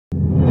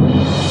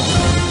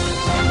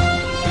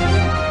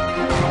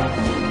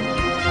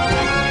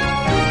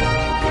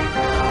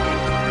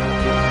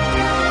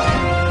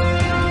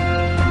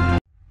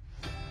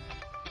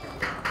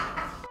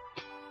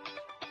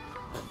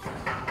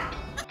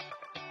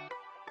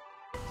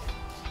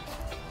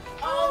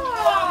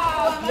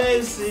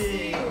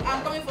amazing.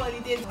 I'm coming for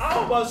holidays.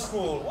 How about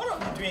school? What are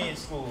you doing in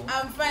school?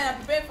 I'm fine. I'm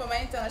preparing for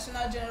my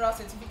International General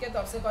Certificate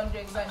of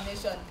Secondary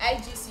Examination,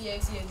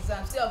 IGCSE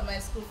exam. Still of my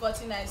school,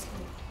 49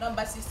 school,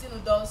 number 16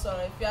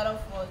 Udonsoro, Fiado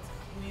Fort,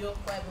 Umoh.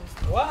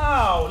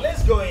 Wow,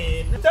 let's go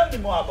in. Tell me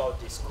more about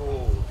this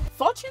school.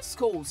 Fortune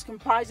Schools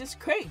comprises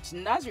crèche,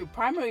 nursery,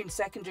 primary and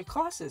secondary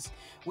classes.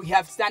 We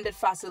have standard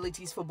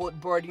facilities for both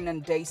boarding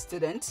and day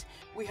students.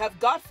 We have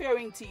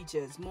God-fearing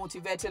teachers,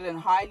 motivated and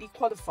highly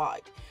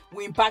qualified.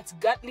 We impact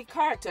godly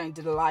character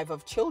into the life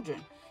of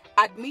children.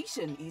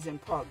 Admission is in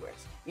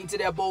progress into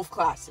the above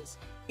classes.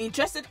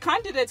 Interested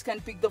candidates can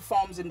pick the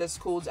forms in the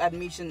school's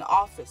admission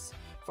office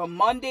from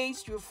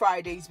Mondays through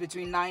Fridays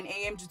between 9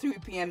 a.m. to 3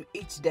 p.m.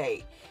 each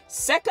day.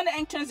 Second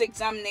entrance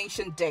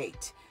examination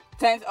date,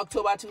 10th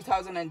October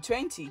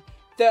 2020.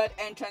 Third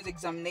entrance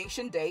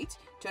examination date,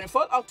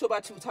 24th October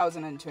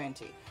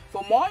 2020.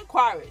 For more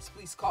inquiries,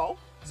 please call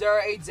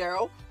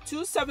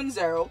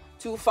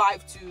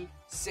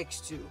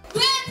 080-270-25262.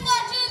 Great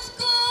Fortune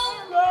School!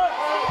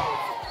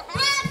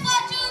 Great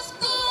Fortune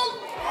School!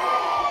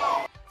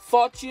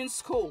 Fortune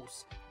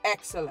Schools,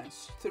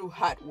 excellence through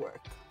hard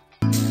work.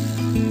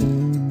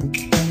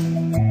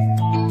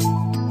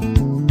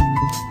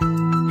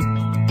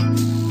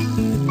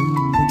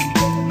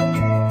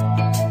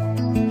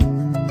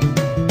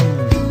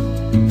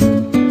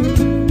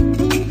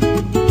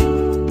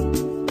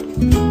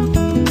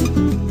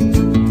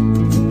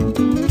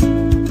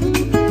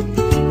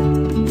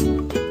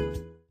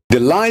 The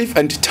life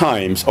and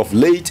times of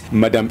late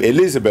Madam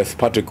Elizabeth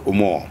Patrick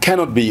Umoh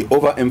cannot be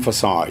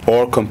overemphasized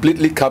or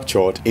completely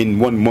captured in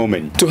one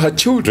moment. To her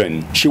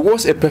children, she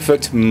was a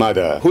perfect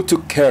mother who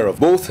took care of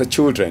both her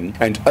children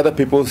and other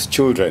people's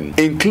children,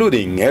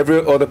 including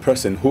every other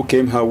person who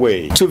came her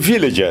way. To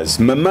villagers,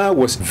 Mama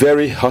was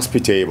very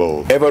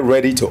hospitable, ever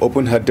ready to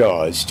open her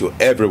doors to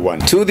everyone.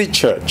 To the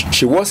church,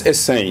 she was a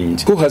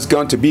saint who has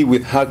gone to be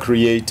with her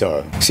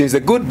Creator. Since the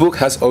good book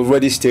has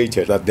already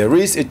stated that there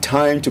is a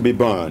time to be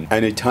born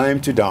and a time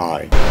to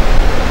die.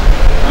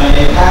 And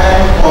a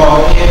time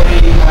for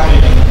every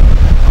happening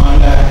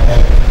under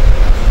heaven.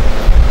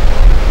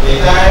 A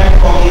time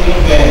for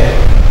giving birth.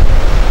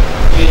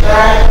 A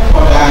time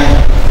for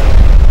dying.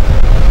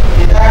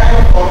 A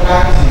time for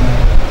planting.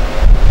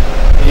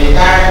 A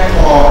time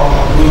for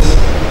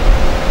uprooting.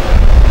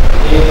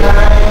 A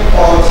time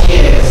for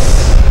tears.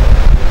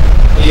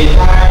 A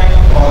time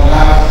for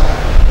laughter.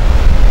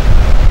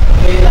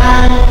 A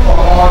time for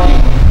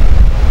mourning.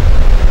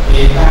 A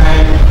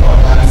time for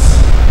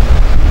dancing,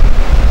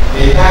 a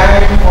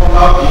time for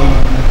loving,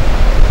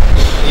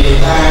 a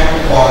time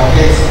for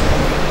hating,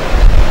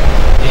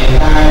 a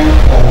time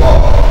for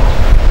war,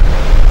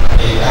 a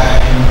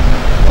time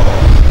for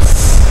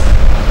peace.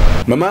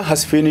 Mama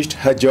has finished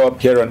her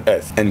job here on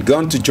earth and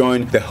gone to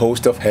join the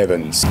host of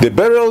heavens. The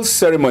burial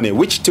ceremony,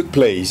 which took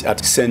place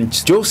at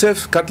St.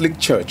 Joseph Catholic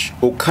Church,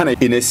 Okana,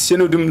 in a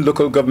Synodum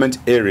local government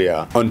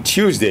area on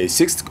Tuesday,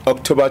 6th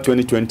October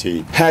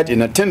 2020, had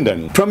in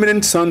attendance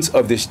prominent sons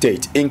of the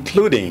state,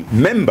 including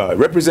member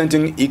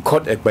representing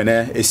Ikot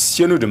Ekbene, a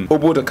Synodum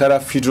Obodokara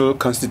Federal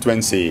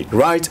Constituency,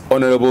 Right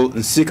Honorable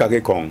Nsika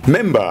Gekong,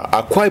 member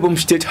Akwa Ibom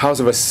State House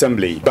of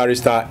Assembly,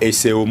 Barrister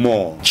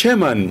Umoh,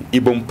 Chairman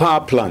Ibom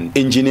Power Plant,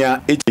 Engineer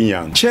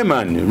Etinyang,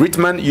 Chairman Rites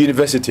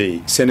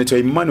University, Senator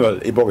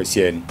Emmanuel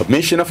Ibogesien,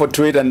 Commissioner for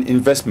Trade and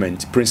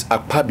Investment, Prince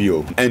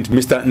Akpabio, and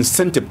Mr.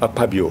 Incentive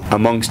Akpabio,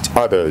 amongst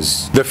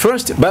others. The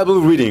first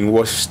Bible reading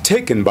was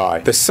taken by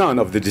the son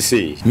of the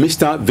deceased,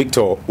 Mr.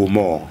 Victor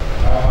Umoh.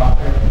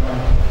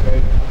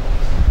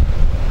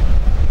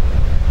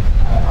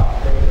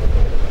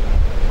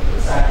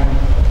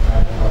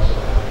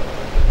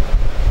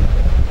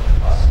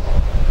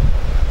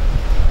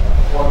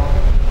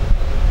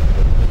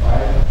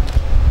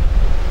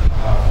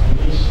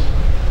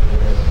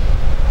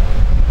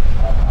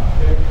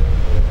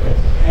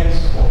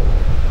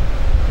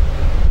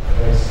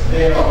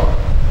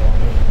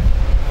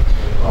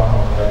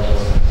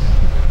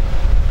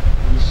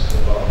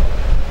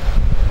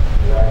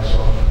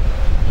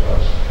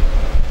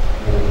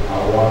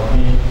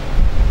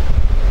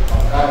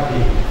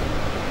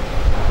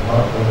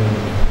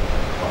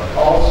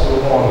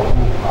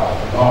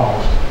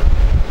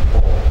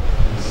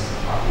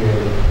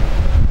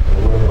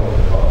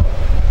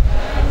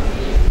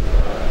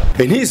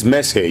 In his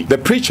message, the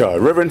preacher,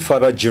 Reverend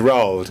Father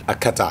Gerald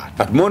Akata,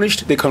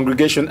 admonished the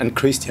congregation and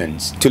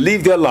Christians to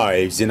live their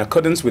lives in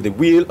accordance with the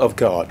will of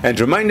God and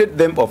reminded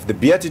them of the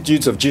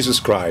Beatitudes of Jesus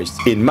Christ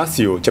in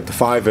Matthew chapter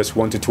 5 verse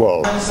 1 to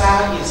 12. The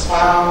answer is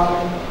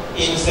found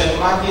in St.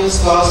 Matthew's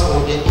Gospel,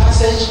 the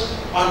passage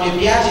on the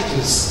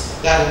Beatitudes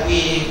that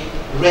we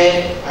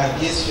read at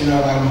this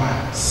funeral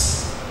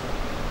mass.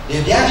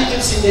 The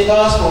Beatitudes in the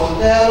Gospel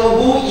tell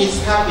who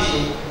is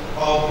happy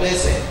or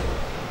blessed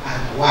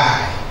and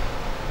why.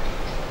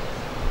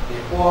 The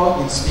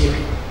poor in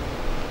spirit,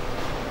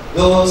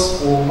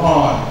 those who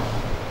mourn,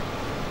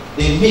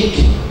 the meek,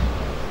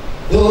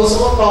 those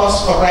who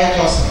thirst for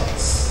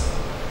righteousness,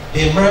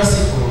 the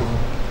merciful,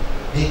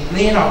 the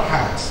clean of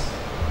heart,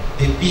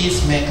 the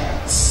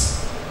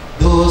peacemakers,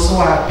 those who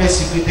are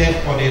persecuted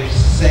for the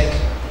sake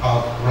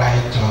of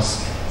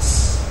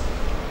righteousness.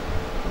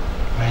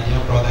 My dear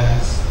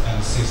brothers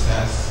and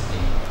sisters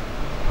in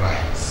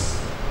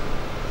Christ,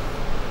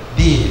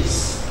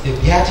 these, the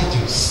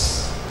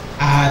Beatitudes,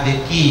 are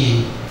the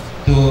key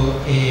to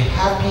a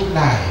happy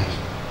life,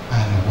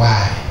 and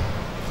why?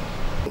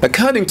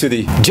 According to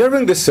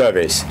during the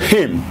service,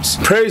 hymns,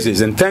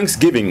 praises, and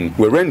thanksgiving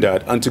were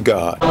rendered unto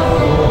God.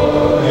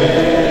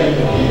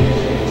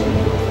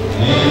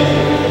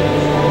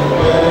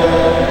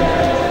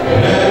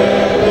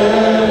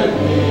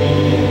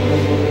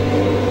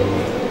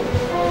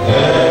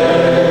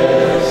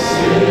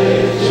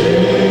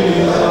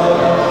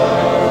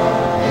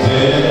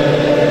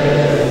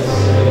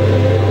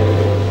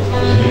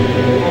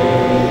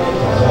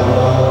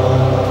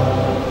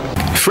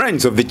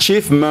 Friends of the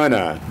chief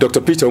mourner,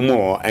 Dr. Peter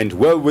Umoh, and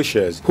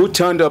well-wishers who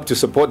turned up to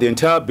support the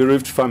entire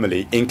bereaved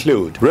family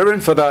include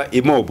Reverend Father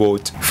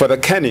Umoh, Father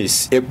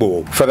Kenneth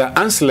Ebo, Father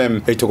Anselm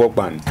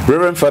Etokokban,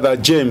 Reverend Father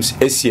James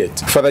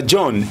Esiet, Father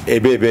John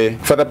Ebebe,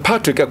 Father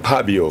Patrick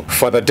Akpabio,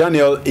 Father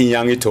Daniel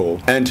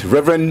Inyang-Eto, and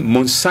Reverend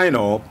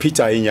Monsignor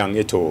Peter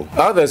Inyang-Eto.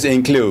 Others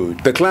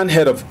include the clan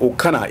head of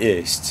Okana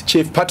East,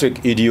 Chief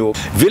Patrick Idio,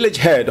 village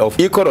head of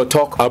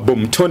Ikorotok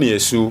Abum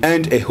Toniesu,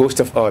 and a host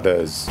of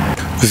others.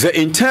 The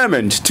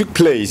interment took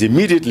place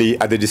immediately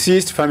at the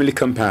deceased family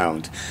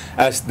compound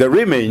as the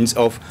remains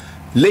of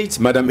late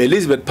Madam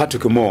Elizabeth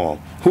Patrick Umoh,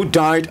 who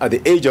died at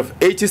the age of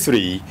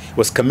 83,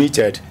 was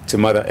committed to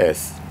Mother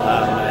Earth.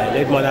 My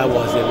late mother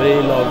was a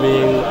very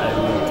loving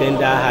and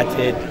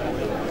tender-hearted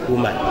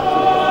woman.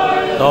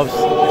 Loves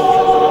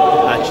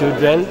her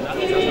children,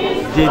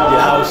 did the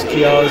house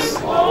chores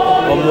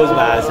almost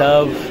by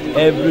herself.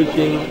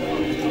 Everything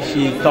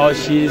she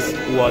touches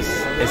was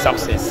a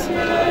success.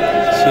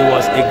 She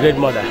was a great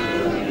mother,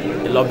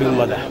 a loving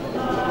mother.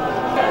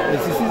 The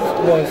deceased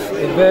was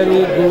a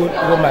very good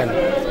woman,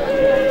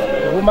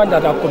 a woman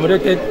that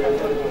accommodated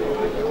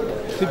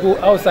people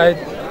outside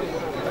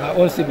her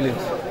own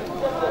siblings.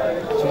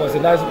 She was a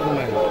nice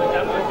woman,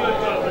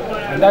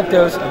 and that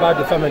tells about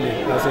the family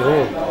as a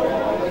whole.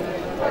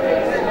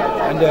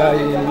 And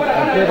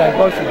I pray that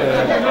God should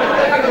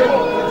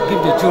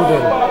give the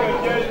children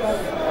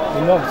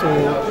enough to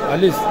at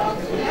least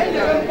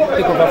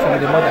take over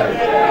from the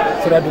mother,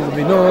 so that there will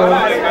be no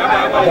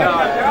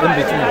gap in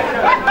between.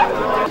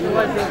 She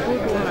was a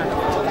good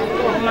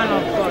woman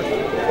of God,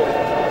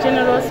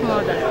 generous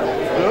mother,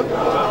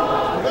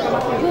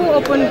 who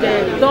opened the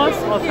doors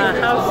of her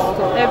house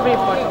to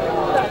everybody.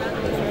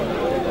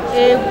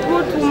 A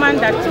good woman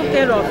that took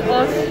care of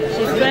us.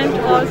 She trained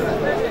us,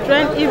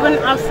 trained even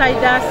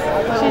outsiders.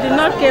 She did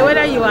not care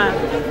whether you are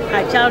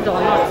her child or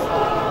not.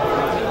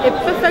 A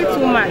perfect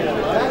woman.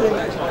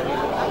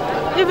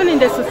 Even in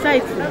the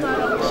society,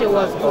 she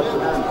was good.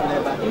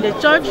 In the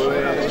church,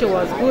 she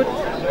was good.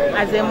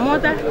 As a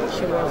mother,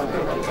 she was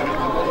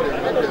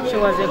good. She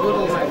was a good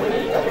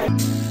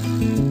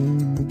woman.